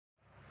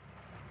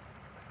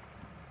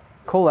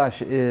Coal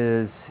ash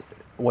is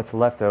what's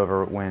left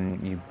over when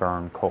you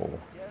burn coal.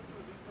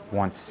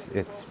 Once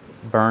it's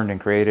burned and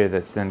created,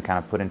 it's then kind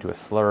of put into a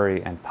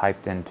slurry and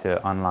piped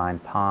into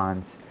unlined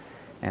ponds,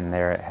 and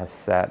there it has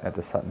sat at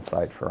the Sutton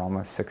site for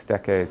almost 6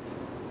 decades.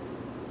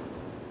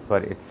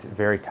 But it's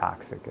very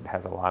toxic. It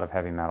has a lot of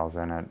heavy metals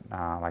in it,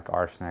 like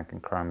arsenic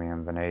and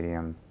chromium,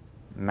 vanadium,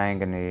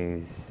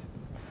 manganese,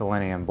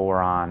 selenium,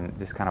 boron,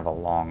 just kind of a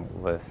long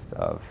list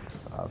of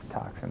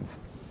toxins.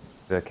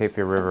 The Cape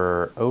Fear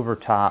River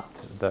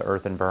overtopped the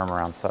earthen berm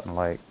around Sutton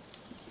Lake.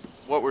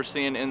 What we're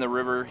seeing in the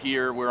river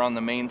here, we're on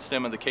the main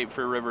stem of the Cape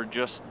Fear River,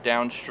 just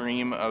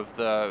downstream of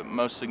the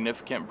most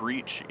significant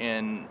breach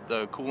in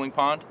the cooling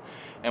pond.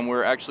 And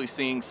we're actually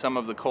seeing some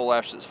of the coal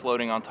ash that's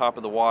floating on top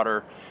of the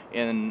water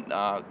in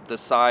the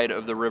side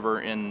of the river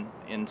in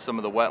some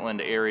of the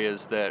wetland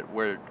areas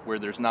where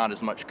there's not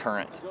as much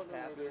current.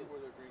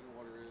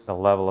 The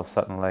level of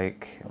Sutton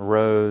Lake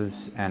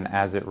rose, and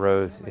as it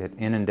rose, it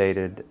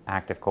inundated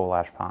active coal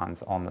ash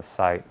ponds on the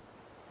site.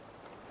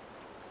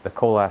 The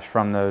coal ash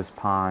from those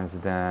ponds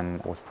then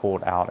was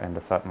pulled out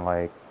into Sutton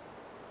Lake.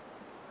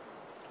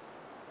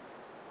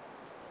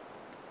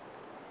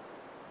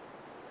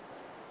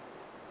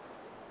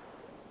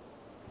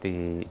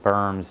 The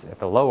berms at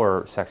the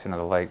lower section of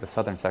the lake, the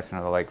southern section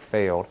of the lake,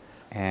 failed,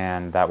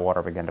 and that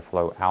water began to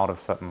flow out of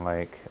Sutton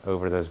Lake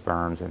over those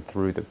berms and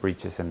through the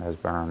breaches in those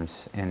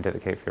berms into the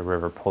Cape Fear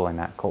River, pulling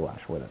that coal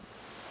ash with it.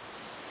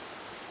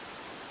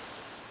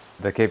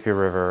 The Cape Fear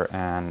River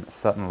and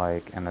Sutton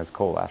Lake and those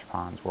coal ash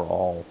ponds were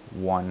all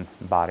one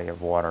body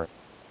of water.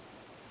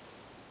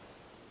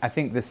 I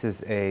think this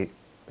is a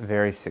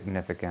very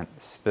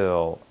significant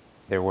spill.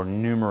 There were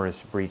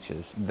numerous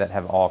breaches that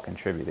have all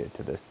contributed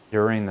to this.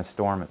 During the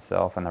storm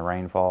itself and the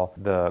rainfall,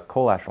 the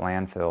coal ash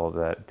landfill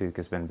that Duke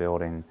has been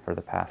building for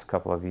the past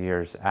couple of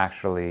years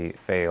actually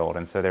failed,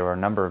 and so there were a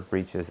number of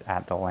breaches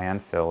at the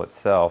landfill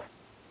itself.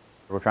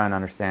 We're trying to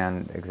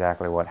understand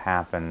exactly what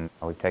happened.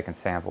 We've taken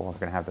samples, we're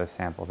going to have those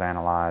samples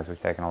analyzed. We've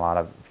taken a lot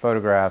of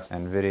photographs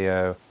and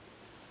video.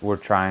 We're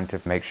trying to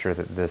make sure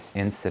that this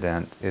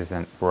incident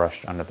isn't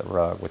brushed under the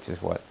rug, which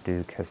is what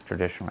Duke has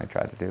traditionally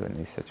tried to do in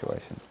these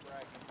situations.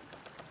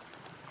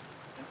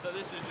 And so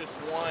this is just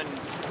one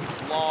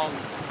long,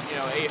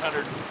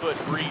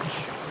 800-foot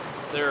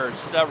breach. There are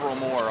several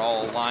more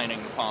all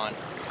lining the pond.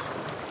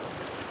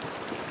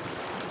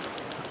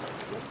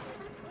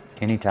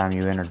 Anytime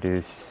you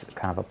introduce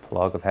kind of a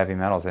plug of heavy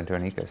metals into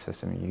an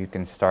ecosystem, you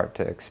can start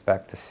to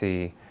expect to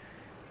see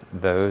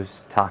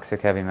those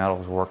toxic heavy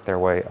metals work their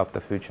way up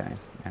the food chain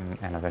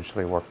and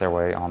eventually work their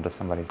way onto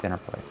somebody's dinner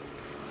plate.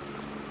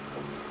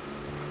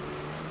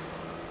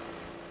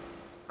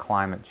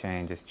 Climate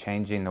change is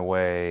changing the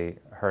way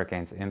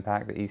hurricanes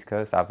impact the East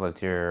Coast. I've lived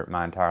here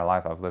my entire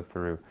life. I've lived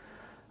through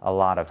a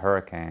lot of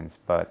hurricanes,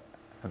 but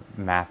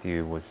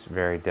Matthew was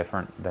very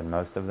different than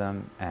most of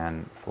them,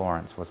 and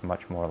Florence was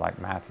much more like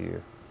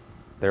Matthew.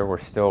 There were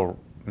still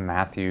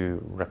Matthew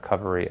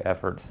recovery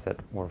efforts that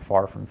were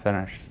far from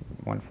finished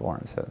when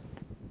Florence hit.